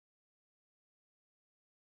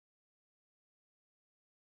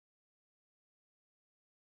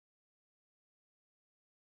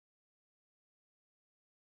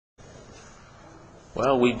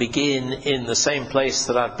Well, we begin in the same place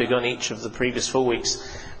that I've begun each of the previous 4 weeks,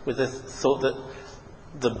 with the thought that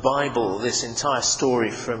the Bible, this entire story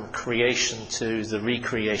from creation to the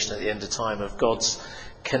recreation at the end of time of God's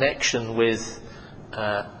connection with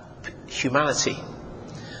humanity,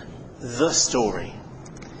 the story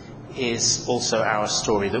is also our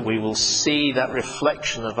story, that we will see that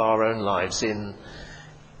reflection of our own lives in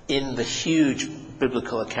the huge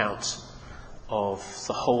biblical account of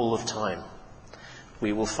the whole of time.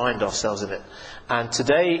 We will find ourselves in it. And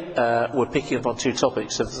today we're picking up on two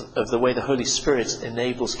topics of the way the Holy Spirit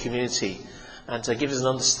enables community and gives us an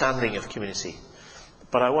understanding of community.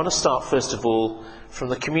 But I want to start first of all from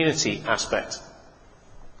the community aspect.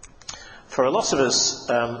 For a lot of us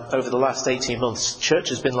over the last 18 months, church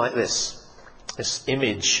has been like this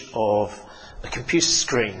image of a computer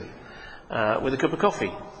screen with a cup of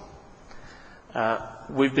coffee.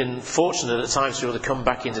 We've been fortunate at times to be able to come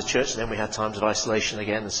back into church, and then we had times of isolation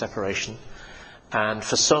again and separation. And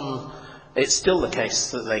for some, it's still the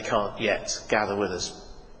case that they can't yet gather with us.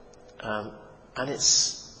 And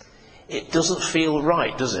it doesn't feel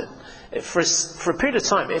right, does it? For a period of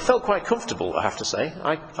time, it felt quite comfortable, I have to say.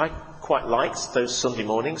 I quite liked those Sunday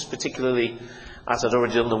mornings, particularly as I'd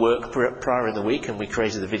already done the work prior in the week, and we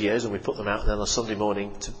created the videos and we put them out, and then on Sunday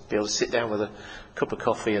morning to be able to sit down with a cup of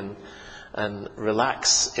coffee and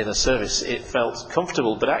relax in a service, it felt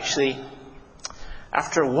comfortable. But actually,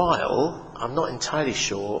 after a while, I'm not entirely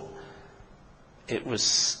sure it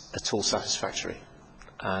was at all satisfactory.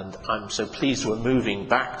 And I'm so pleased we're moving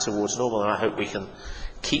back towards normal, and I hope we can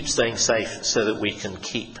keep staying safe so that we can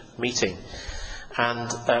keep meeting. And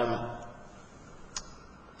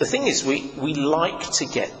the thing is, we like to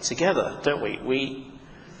get together, don't we?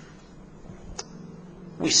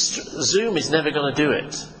 Zoom is never going to do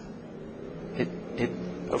it.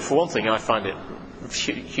 For one thing, I find it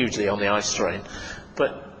hugely on the eye strain,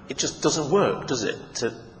 but it just doesn't work, does it?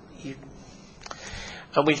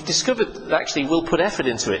 And we've discovered that actually we'll put effort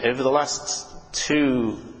into it. Over the last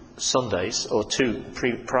 2 Sundays, or 2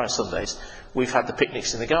 prior Sundays, we've had the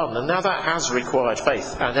picnics in the garden, and now that has required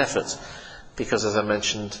faith and effort, because as I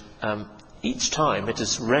mentioned, each time it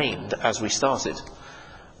has rained as we started,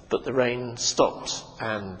 but the rain stopped,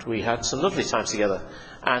 and we had some lovely times together.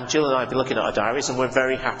 And Jill and I have been looking at our diaries, and we're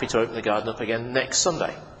very happy to open the garden up again next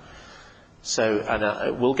Sunday.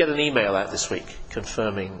 So, we'll get an email out this week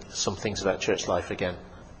confirming some things about church life again,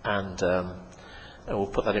 and we'll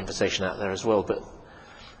put that invitation out there as well. But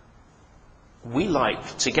we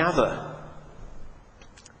like to gather.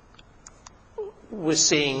 We're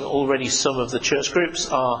seeing already some of the church groups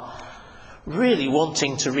are really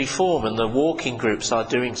wanting to reform, and the walking groups are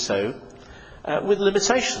doing so with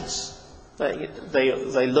limitations.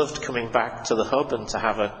 They loved coming back to the hub and to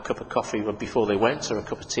have a cup of coffee before they went, or a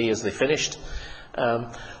cup of tea as they finished.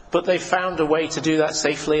 But they found a way to do that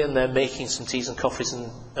safely, and they're making some teas and coffees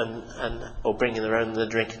or bringing their own, and they're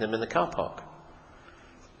drinking them in the car park.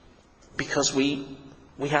 Because we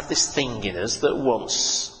have this thing in us that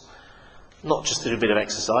wants not just to do a bit of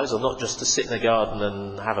exercise, or not just to sit in the garden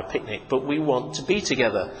and have a picnic, but we want to be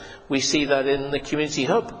together. We see that in the community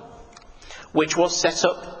hub, which was set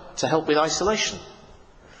up to help with isolation.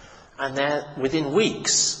 And there, within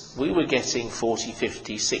weeks, we were getting 40,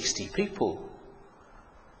 50, 60 people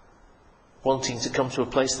wanting to come to a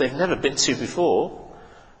place they've never been to before,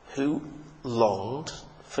 who longed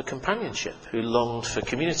for companionship, who longed for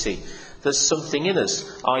community. There's something in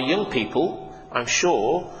us. Our young people, I'm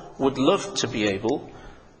sure, would love to be able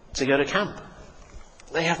to go to camp.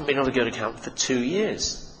 They haven't been able to go to camp for 2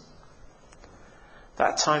 years.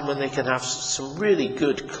 That time when they can have some really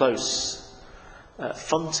good, close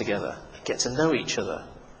fun together, get to know each other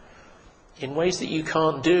in ways that you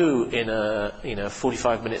can't do in a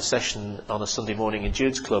 45-minute session on a Sunday morning in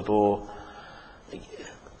Jude's club, or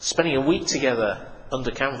spending a week together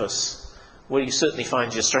under canvas, where you certainly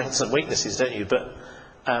find your strengths and weaknesses, don't you?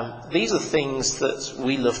 But these are things that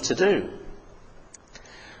we love to do.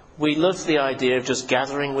 We love the idea of just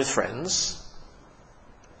gathering with friends,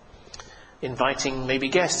 inviting maybe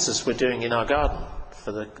guests, as we're doing in our garden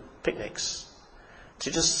for the picnics, to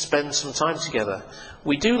just spend some time together.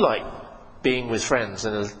 We do like being with friends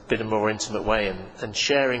in a bit more intimate way, and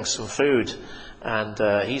sharing some food.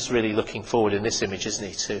 And he's really looking forward in this image, isn't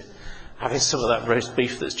he, to having some of that roast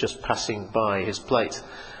beef that's just passing by his plate.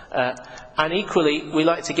 And equally, we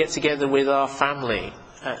like to get together with our family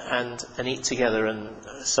and eat together. And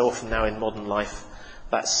so often now in modern life,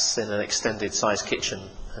 that's in an extended size kitchen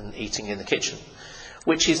and eating in the kitchen,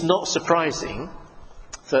 which is not surprising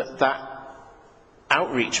that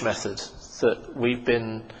outreach method that we've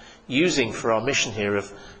been using for our mission here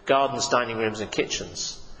of gardens, dining rooms and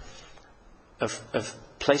kitchens, of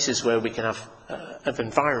places where we can have, of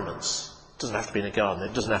environments. It doesn't have to be in a garden,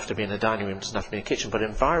 it doesn't have to be in a dining room, it doesn't have to be in a kitchen, but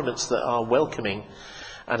environments that are welcoming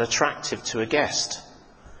and attractive to a guest.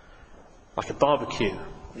 Like a barbecue,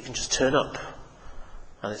 you can just turn up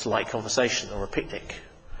and it's light conversation, or a picnic.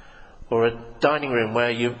 Or a dining room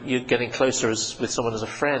where you're getting closer with someone as a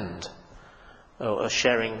friend, or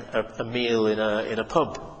sharing a meal in a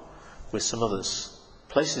pub with some others.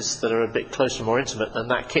 Places that are a bit closer, more intimate,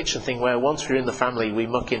 and that kitchen thing where once we're in the family we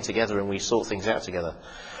muck in together and we sort things out together.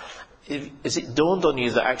 Is it dawned on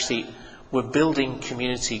you that actually we're building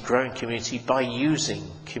community, growing community by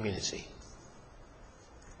using community?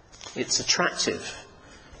 It's attractive.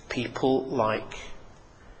 People like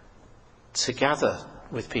to gather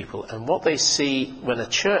with people, and what they see when a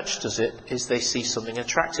church does it is they see something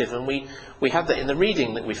attractive, and we had that in the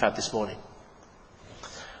reading that we've had this morning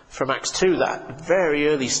from Acts 2, that very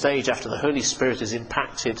early stage after the Holy Spirit has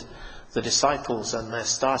impacted the disciples and they're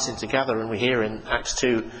starting to gather. And we hear in Acts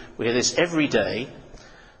 2, we hear this: every day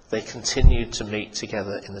they continued to meet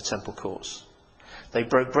together in the temple courts. They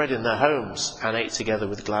broke bread in their homes and ate together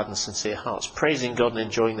with glad and sincere hearts, praising God and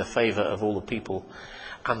enjoying the favour of all the people.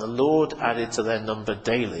 And the Lord added to their number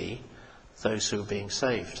daily those who were being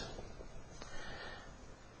saved.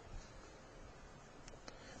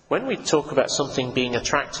 When we talk about something being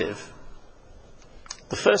attractive,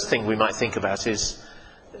 the first thing we might think about is,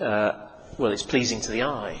 it's pleasing to the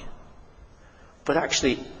eye. But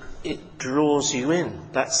actually, it draws you in.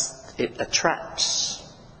 It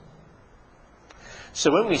attracts.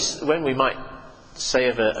 So when we might say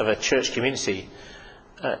of a church community,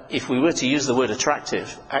 if we were to use the word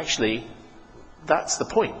attractive, actually, that's the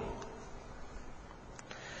point.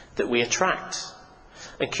 That we attract.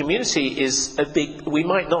 And community is we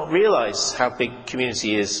might not realise how big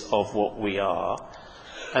community is of what we are.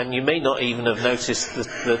 And you may not even have noticed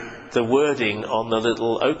the wording on the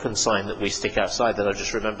little open sign that we stick outside that I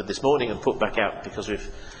just remembered this morning and put back out because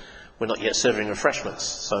we're not yet serving refreshments.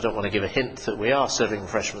 So I don't want to give a hint that we are serving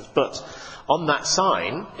refreshments. But on that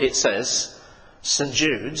sign, it says, St.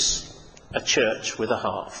 Jude's, a church with a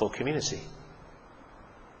heart for community.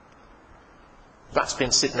 That's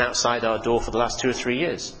been sitting outside our door for the last 2 or 3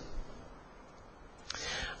 years.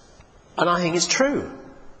 And I think it's true.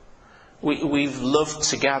 We've loved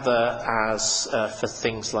to gather for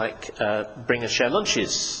things like bring and share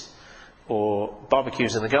lunches or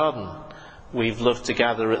barbecues in the garden. We've loved to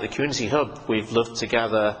gather at the community hub. We've loved to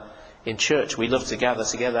gather in church. We love to gather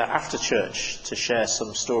together after church to share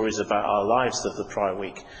some stories about our lives of the prior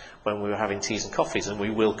week when we were having teas and coffees, and we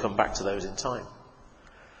will come back to those in time.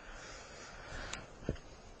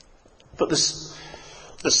 But there's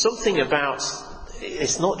something about,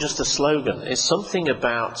 it's not just a slogan, it's something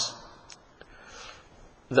about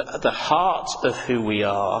the heart of who we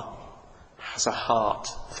are has a heart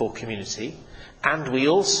for community, and we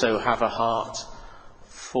also have a heart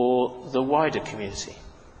for the wider community.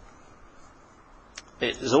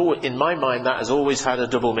 In my mind, that has always had a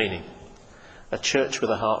double meaning. A church with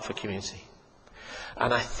a heart for community.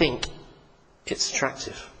 And I think it's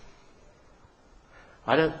attractive.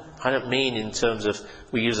 I don't mean in terms of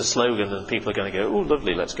we use a slogan and people are going to go, oh,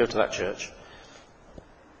 lovely, let's go to that church.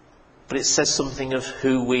 But it says something of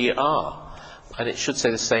who we are. And it should say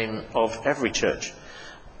the same of every church.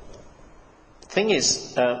 Thing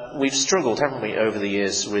is, we've struggled, haven't we, over the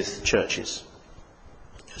years with churches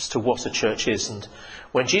as to what a church is. And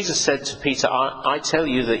when Jesus said to Peter, I tell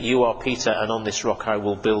you that you are Peter, and on this rock I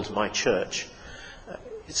will build my church.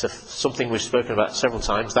 It's something we've spoken about several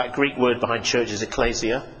times. That Greek word behind church is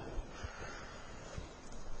ecclesia.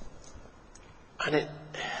 And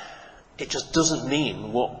it just doesn't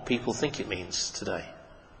mean what people think it means today.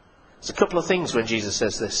 There's a couple of things when Jesus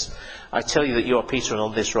says this. I tell you that you are Peter, and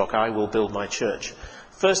on this rock I will build my church.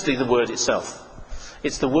 Firstly, the word itself.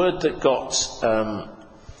 It's the word that got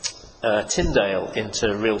Tyndale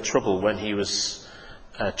into real trouble when he was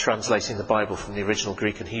translating the Bible from the original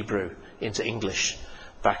Greek and Hebrew into English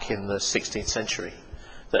back in the 16th century,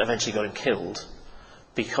 that eventually got him killed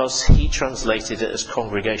because he translated it as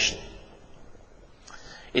congregation.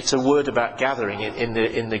 It's a word about gathering. In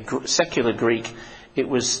the secular Greek, it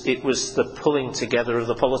was the pulling together of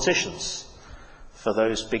the politicians for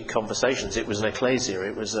those big conversations. It was an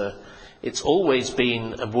ecclesia. It's always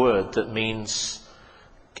been a word that means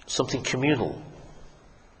something communal,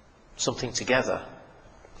 something together.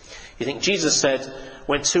 You think Jesus said,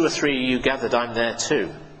 when 2 or 3 of you gathered, I'm there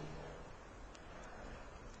too.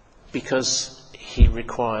 Because he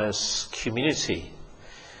requires community.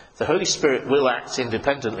 The Holy Spirit will act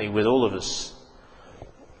independently with all of us.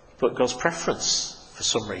 But God's preference, for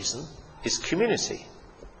some reason, is community.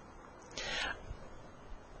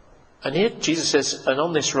 And here Jesus says, and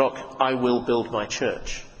on this rock I will build my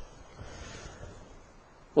church.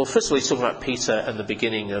 Well, first of all, he's talking about Peter and the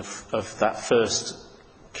beginning of that first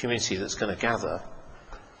community that's going to gather.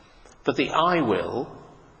 But the I will,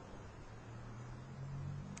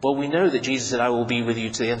 well, we know that Jesus said, I will be with you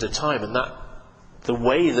to the end of time. And that the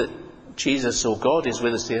way that Jesus or God is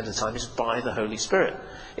with us to the end of time is by the Holy Spirit.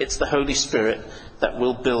 It's the Holy Spirit that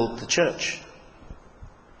will build the church.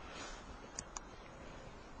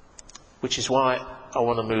 Which is why I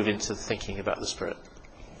want to move into thinking about the Spirit.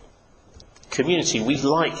 Community. We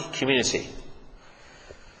like community.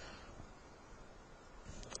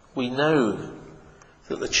 We know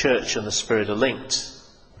that the church and the Spirit are linked.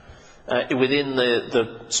 Within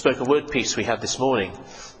the spoken word piece we had this morning,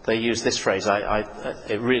 they used this phrase.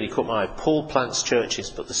 It really caught my eye. Paul plants churches,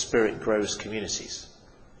 but the Spirit grows communities.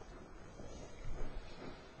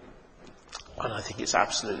 And I think it's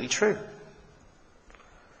absolutely true.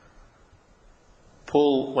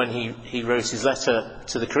 Paul, when he wrote his letter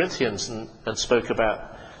to the Corinthians and spoke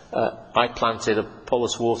about, I planted,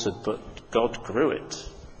 Apollos watered, but God grew it.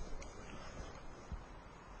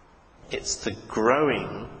 It's the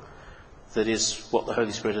growing that is what the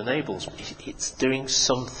Holy Spirit enables. It's doing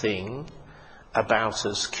something about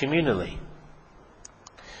us communally.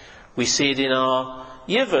 We see it in our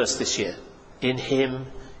year verse this year. In him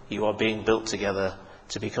you are being built together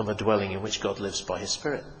to become a dwelling in which God lives by his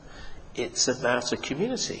Spirit. It's about a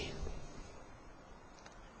community.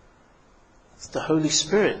 It's the Holy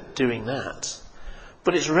Spirit doing that.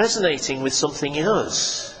 But it's resonating with something in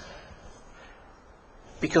us.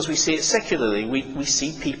 Because we see it secularly. We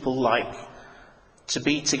see people like to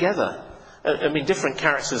be together. I mean, different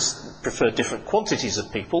characters prefer different quantities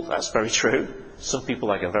of people. That's very true. Some people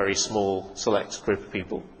like a very small, select group of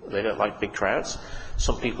people. They don't like big crowds.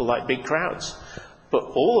 Some people like big crowds. But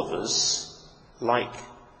all of us like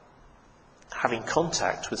having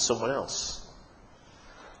contact with someone else.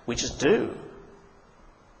 We just do.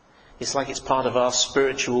 It's like it's part of our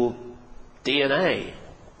spiritual DNA.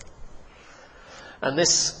 And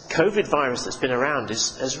this COVID virus that's been around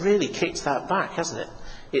has really kicked that back, hasn't it?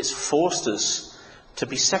 It's forced us to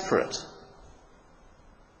be separate.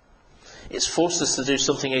 It's forced us to do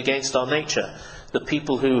something against our nature. The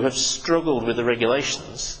people who have struggled with the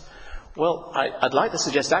regulations, well, I'd like to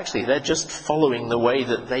suggest actually they're just following the way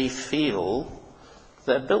that they feel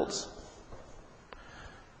they're built.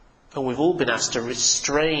 And we've all been asked to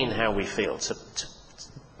restrain how we feel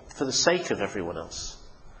for the sake of everyone else.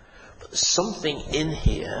 But there's something in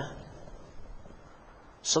here,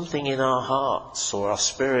 something in our hearts or our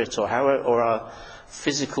spirit or our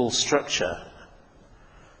physical structure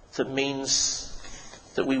that means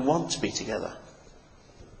that we want to be together.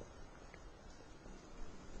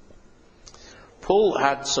 Paul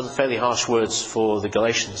had some fairly harsh words for the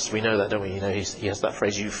Galatians. We know that, don't we? You know, he has that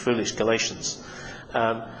phrase, you foolish Galatians.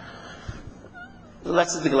 The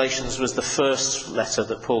letter to the Galatians was the first letter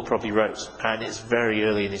that Paul probably wrote, and it's very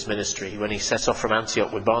early in his ministry. When he set off from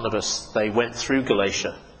Antioch with Barnabas, they went through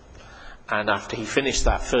Galatia, and after he finished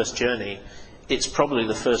that first journey, it's probably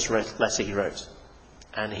the first letter he wrote.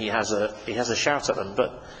 And he has a shout at them,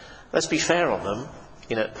 but let's be fair on them.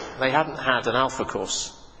 You know, they hadn't had an alpha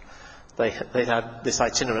course. They'd had this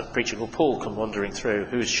itinerant preacher called Paul come wandering through,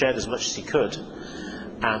 who's shared as much as he could,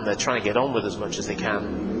 and they're trying to get on with as much as they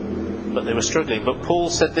can, but they were struggling. But Paul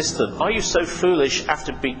said this to them, are you so foolish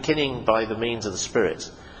after beginning by the means of the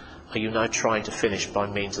Spirit? Are you now trying to finish by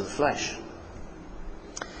means of the flesh?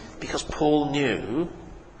 Because Paul knew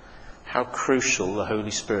how crucial the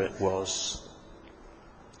Holy Spirit was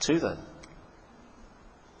to them.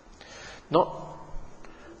 Not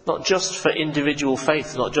just for individual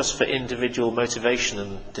faith, not just for individual motivation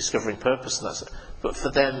and discovering purpose, but for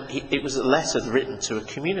them, it was a letter written to a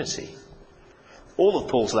community. All of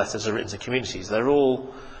Paul's letters are written to communities. They're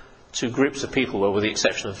all to groups of people, well, with the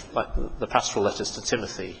exception of like the pastoral letters to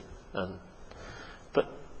Timothy.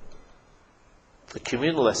 But the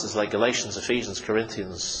communal letters like Galatians, Ephesians,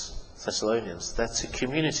 Corinthians, Thessalonians, they're to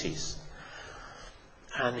communities.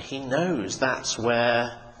 And he knows that's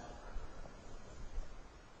where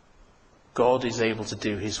God is able to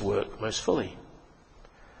do his work most fully.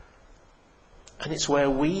 And it's where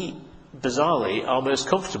we, bizarrely, are most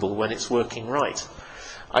comfortable when it's working right.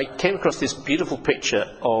 I came across this beautiful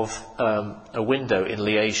picture of a window in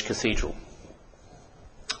Liège Cathedral.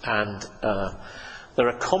 And there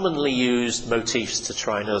are commonly used motifs to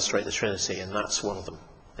try and illustrate the Trinity, and that's one of them.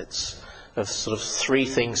 It's of sort of three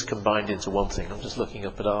things combined into one thing. I'm just looking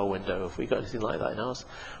up at our window. Have we got anything like that in ours?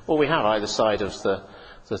 Well, we have either side of the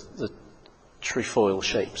the trefoil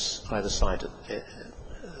shapes either side of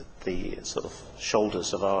the sort of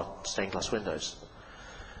shoulders of our stained glass windows.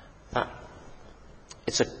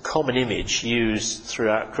 It's a common image used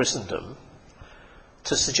throughout Christendom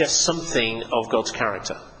to suggest something of God's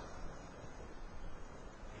character.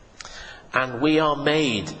 And we are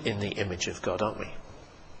made in the image of God, aren't we?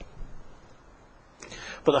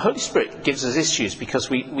 But the Holy Spirit gives us issues because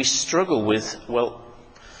we struggle with, well,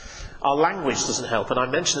 our language doesn't help. And I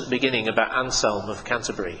mentioned at the beginning about Anselm of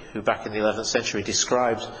Canterbury, who back in the 11th century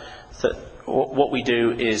described that what we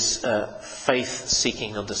do is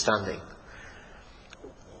faith-seeking understanding.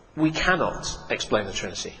 We cannot explain the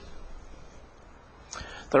Trinity.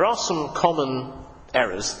 There are some common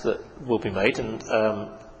errors that will be made, and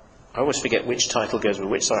I always forget which title goes with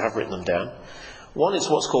which, so I have written them down. One is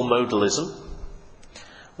what's called modalism,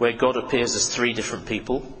 where God appears as three different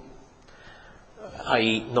people,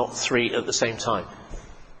 i.e. not three at the same time.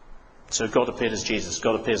 So God appeared as Jesus,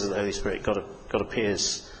 God appears as the Holy Spirit, God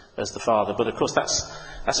appears as the Father. But of course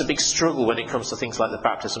that's a big struggle when it comes to things like the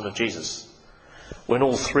baptism of Jesus, when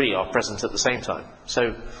all three are present at the same time.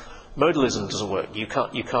 So modalism doesn't work. You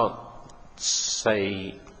can't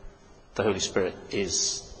say the Holy Spirit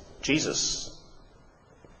is Jesus.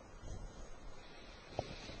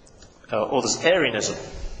 Or there's Arianism.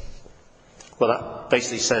 Well, that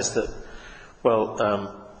basically says that,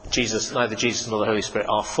 neither Jesus nor the Holy Spirit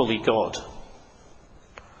are fully God.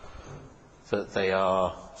 That they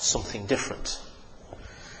are something different.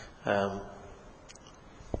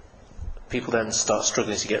 People then start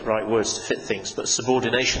struggling to get right words to fit things. But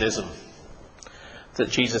subordinationism, that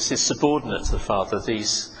Jesus is subordinate to the Father.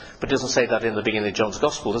 But it doesn't say that in the beginning of John's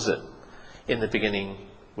Gospel, does it? In the beginning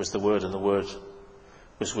was the Word, and the Word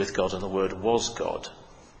was with God, and the Word was God.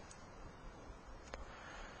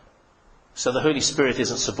 So the Holy Spirit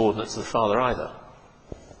isn't subordinate to the Father either.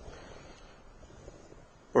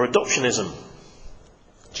 Or adoptionism.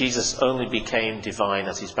 Jesus only became divine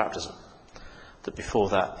at his baptism. That before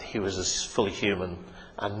that he was as fully human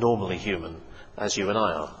and normally human as you and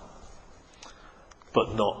I are,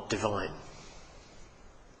 but not divine.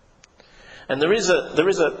 And there is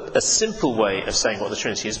a simple way of saying what the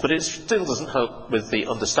Trinity is, but it still doesn't help with the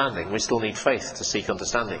understanding. We still need faith to seek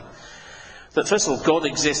understanding. That first of all, God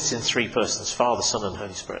exists in three persons, Father, Son and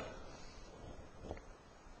Holy Spirit.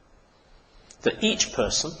 That each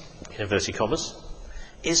person, in inverted commas,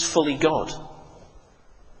 is fully God.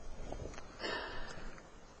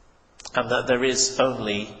 And that there is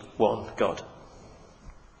only one God.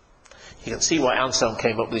 You can see why Anselm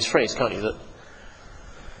came up with this phrase, can't you?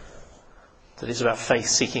 That is about faith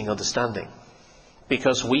seeking understanding.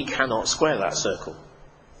 Because we cannot square that circle.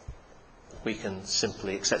 We can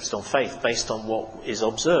simply accept it on faith, based on what is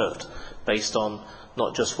observed, based on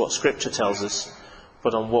not just what Scripture tells us,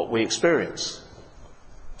 but on what we experience.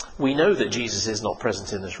 We know that Jesus is not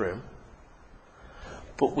present in this room,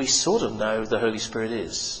 but we sort of know the Holy Spirit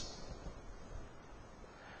is.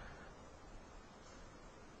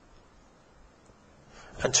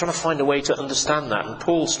 And trying to find a way to understand that. And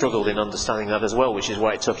Paul struggled in understanding that as well, which is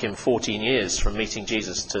why it took him 14 years from meeting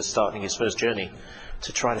Jesus to starting his first journey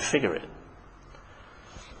to try to figure it.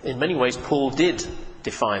 In many ways, Paul did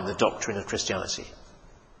define the doctrine of Christianity.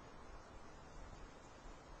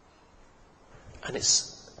 And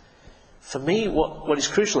for me, what is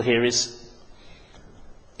crucial here is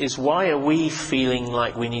why are we feeling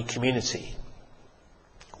like we need community?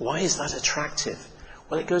 Why is that attractive?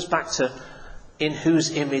 Well, it goes back to, in whose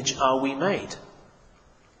image are we made?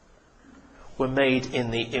 We're made in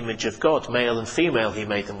the image of God. Male and female he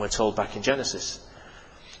made them, we're told back in Genesis.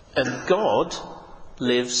 And God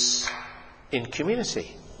lives in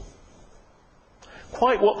community.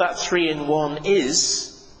 Quite what that 3-in-1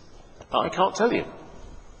 is, I can't tell you.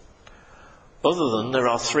 Other than there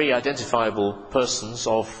are three identifiable persons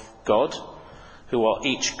of God, who are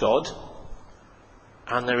each God,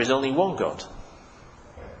 and there is only one God.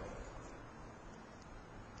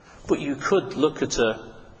 But you could look at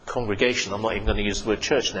a congregation, I'm not even going to use the word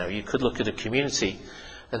church now, you could look at a community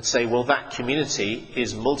and say, well, that community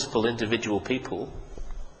is multiple individual people,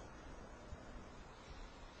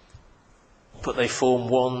 but they form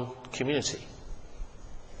one community.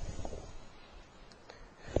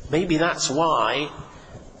 Maybe that's why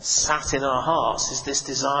sat in our hearts is this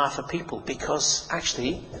desire for people, because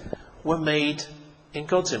actually we're made in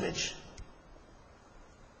God's image.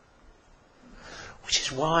 Which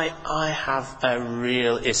is why I have a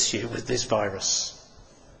real issue with this virus.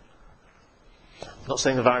 I'm not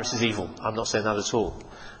saying the virus is evil. I'm not saying that at all.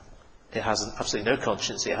 It has absolutely no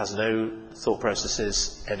conscience. It has no thought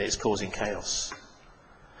processes, and it's causing chaos.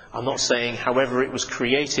 I'm not saying however it was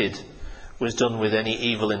created was done with any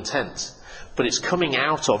evil intent, but it's coming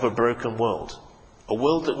out of a broken world. A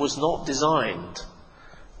world that was not designed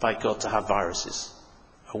by God to have viruses.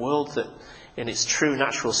 A world that in its true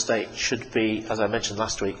natural state should be, as I mentioned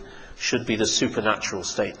last week, should be the supernatural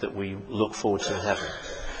state that we look forward to in heaven.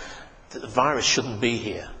 That the virus shouldn't be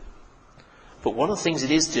here. But one of the things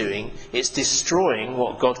it is doing, it's destroying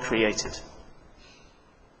what God created.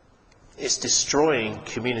 It's destroying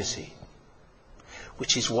community.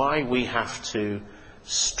 Which is why we have to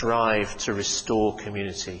strive to restore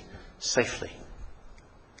community safely.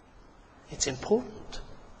 It's important.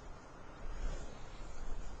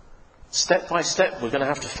 Step by step, we're going to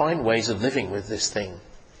have to find ways of living with this thing.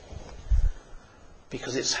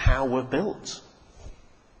 Because it's how we're built.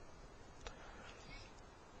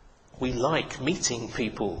 We like meeting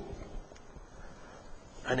people.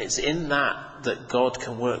 And it's in that that God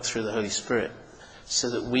can work through the Holy Spirit so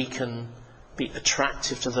that we can be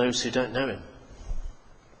attractive to those who don't know him.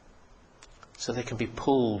 So they can be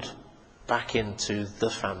pulled back into the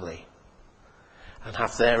family and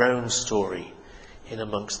have their own story in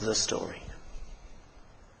amongst the story.